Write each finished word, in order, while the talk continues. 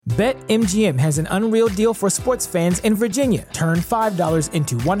BetMGM has an unreal deal for sports fans in Virginia. Turn $5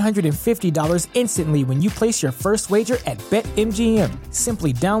 into $150 instantly when you place your first wager at BetMGM.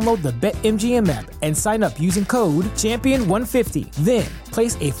 Simply download the BetMGM app and sign up using code Champion150. Then,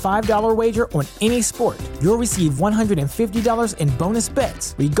 place a $5 wager on any sport. You'll receive $150 in bonus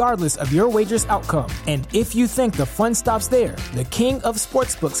bets, regardless of your wager's outcome. And if you think the fun stops there, the King of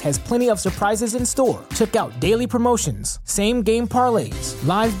Sportsbooks has plenty of surprises in store. Check out daily promotions, same-game parlays,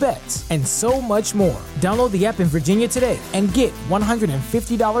 live bets, and so much more. Download the app in Virginia today and get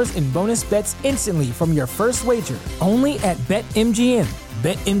 $150 in bonus bets instantly from your first wager. Only at BetMGM.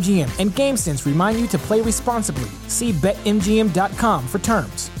 BetMGM and GameSense remind you to play responsibly. See BetMGM.com for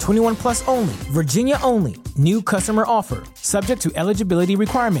terms. 21 plus only. Virginia only. New customer offer. Subject to eligibility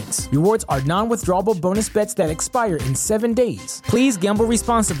requirements. Rewards are non-withdrawable bonus bets that expire in 7 days. Please gamble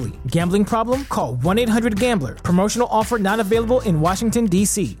responsibly. Gambling problem? Call 1-800-GAMBLER. Promotional offer not available in Washington,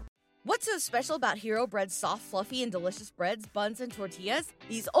 D.C. What's so special about Hero Bread's soft, fluffy, and delicious breads, buns, and tortillas?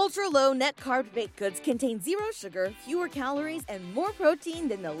 These ultra-low net-carb baked goods contain zero sugar, fewer calories, and more protein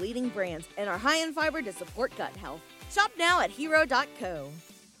than the leading brands, and are high in fiber to support gut health. Shop now at hero.co.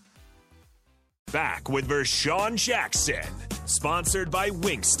 Back with Vershawn Jackson, sponsored by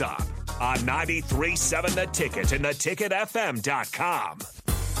Wingstop on 93.7 The Ticket and theticketfm.com.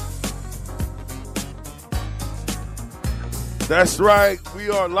 That's right. We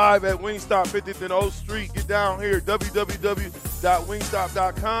are live at Wingstop, 50th and O Street. Get down here,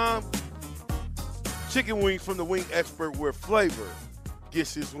 www.wingstop.com. Chicken wings from the wing expert where flavor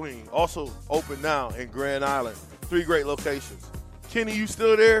gets his wing. Also open now in Grand Island. 3 great locations. Kenny, you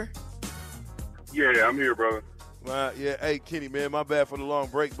still there? Yeah, I'm here, brother. Yeah. Hey, Kenny, man, my bad for the long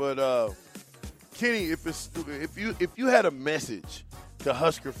break, but Kenny, if you had a message to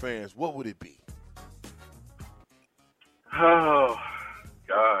Husker fans, what would it be? Oh,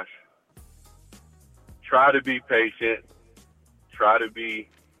 gosh. Try to be patient. Try to be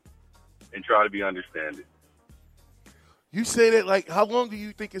understanding. You say that, like, how long do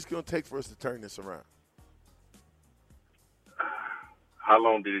you think it's going to take for us to turn this around? How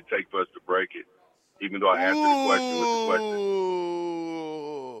long did it take for us to break it? Even though I answered the question with the question.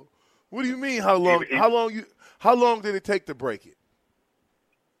 What do you mean, how long? How long did it take to break it?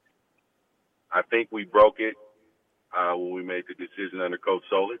 I think we broke it when we made the decision under Coach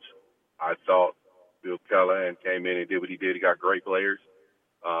Solich. I thought Bill Callahan came in and did what he did. He got great players.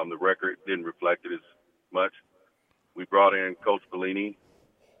 The record didn't reflect it as much. We brought in Coach Bellini,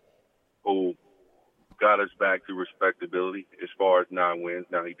 who got us back to respectability as far as 9 wins.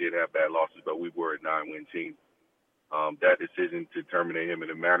 Now, he did have bad losses, but we were a 9-win team. That decision to terminate him in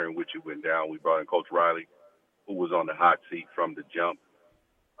the manner in which it went down, we brought in Coach Riley, who was on the hot seat from the jump.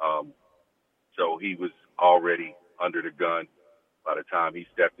 So he was already under the gun by the time he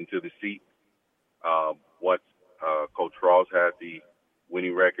stepped into the seat. Once Coach Ross had the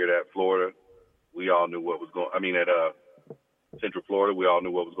winning record at Florida, we all knew what was going – at Central Florida, we all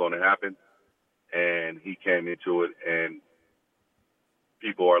knew what was going to happen. And he came into it, and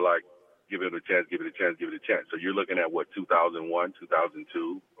people are like, give it a chance, give it a chance, give it a chance. So you're looking at, 2001,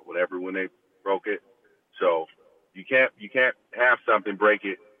 2002, or whatever, when they broke it. So you can't have something, break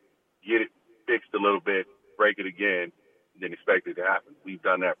it, get it fixed a little bit, break it again, and then expect it to happen. We've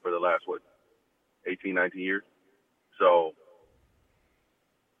done that for the last, 18, 19 years. So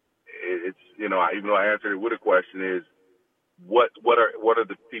it's, even though I answered it with a question, is what are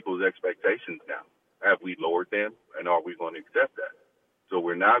the people's expectations now? Have we lowered them, and are we going to accept that? So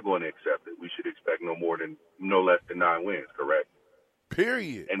we're not going to accept it. We should expect no less than 9 wins, correct?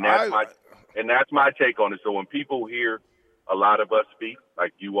 Period. And that's my take on it. So when people hear a lot of us speak,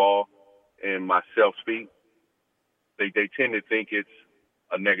 like you all and myself speak, they tend to think it's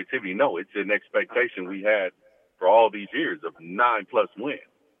a negativity. No, it's an expectation we had for all these years of 9+ wins.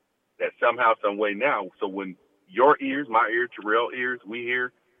 That somehow, some way now. So when your ears, my ears, Terrell ears, we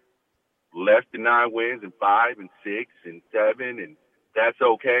hear less than 9 wins and 5 and 6 and 7, and that's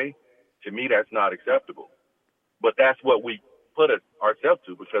okay. To me, that's not acceptable. But that's what we put ourselves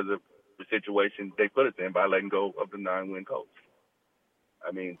to because of the situation they put us in by letting go of the 9-win coach.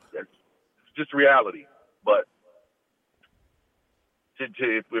 That's just reality. But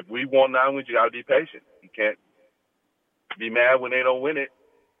if we want 9 wins, you got to be patient. You can't be mad when they don't win it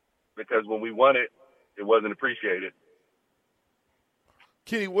because when we won it, it wasn't appreciated.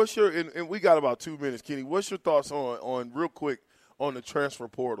 Kenny, what's your and we got about 2 minutes, Kenny. What's your thoughts on real quick on the transfer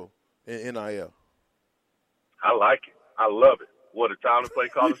portal and NIL? I like it. I love it. What a time to play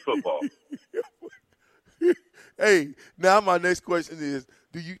college football. Hey, now my next question is,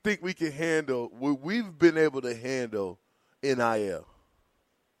 do you think we can handle – we've been able to handle NIL?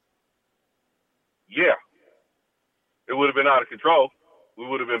 have been out of control. We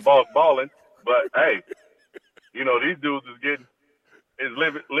would have been balling. But hey, these dudes is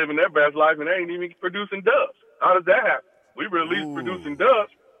living their best life, and they ain't even producing dubs. How does that happen? We were at least producing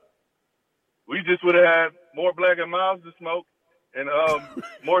dubs. We just would have had more Black and Miles to smoke and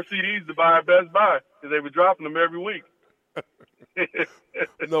more CDs to buy at Best Buy because they were dropping them every week.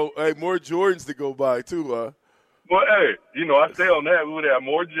 No, hey, more Jordans to go by too, huh? Well, hey, I stay on that. We would have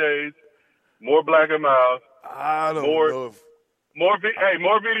more J's, more Black and Miles. I don't know if more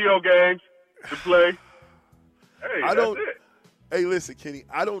video games to play. Hey, that's it. Hey, listen, Kenny,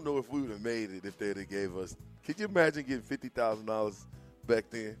 I don't know if we would have made it if they'd have gave us. Could you imagine getting $50,000 back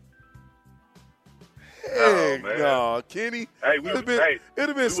then? Hey, no, Kenny. Hey, it'd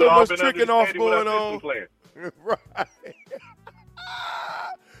have been so much tricking off going on. Right.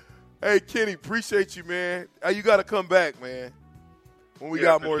 Hey, Kenny, appreciate you, man. Hey, you got to come back, man, when we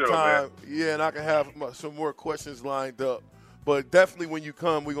got more time. Man. Yeah, and I can have some more questions lined up. But definitely when you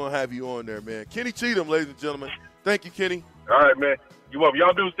come, we're going to have you on there, man. Kenny Cheatham, ladies and gentlemen. Thank you, Kenny. All right, man. You welcome.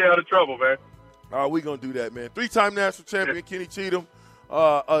 Y'all do stay out of trouble, man. All right, we're going to do that, man. 3-time national champion Kenny Cheatham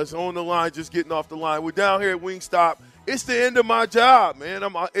is on the line, just getting off the line. We're down here at Wingstop. It's the end of my job, man.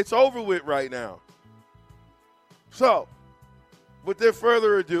 It's over with right now. So, without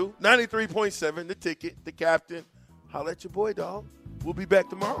further ado, 93.7, The Ticket, the captain. Holla at your boy, dog. We'll be back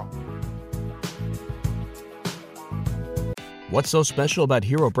tomorrow. What's so special about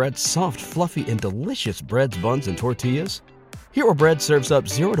Hero Bread's soft, fluffy, and delicious breads, buns, and tortillas? Hero Bread serves up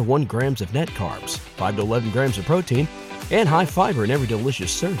 0 to 1 grams of net carbs, 5 to 11 grams of protein, and high fiber in every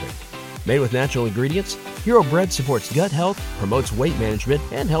delicious serving. Made with natural ingredients, Hero Bread supports gut health, promotes weight management,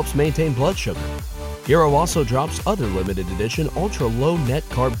 and helps maintain blood sugar. Hero also drops other limited edition ultra-low net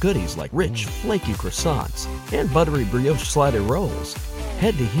carb goodies like rich, flaky croissants and buttery brioche slider rolls.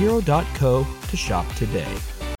 Head to hero.co to shop today.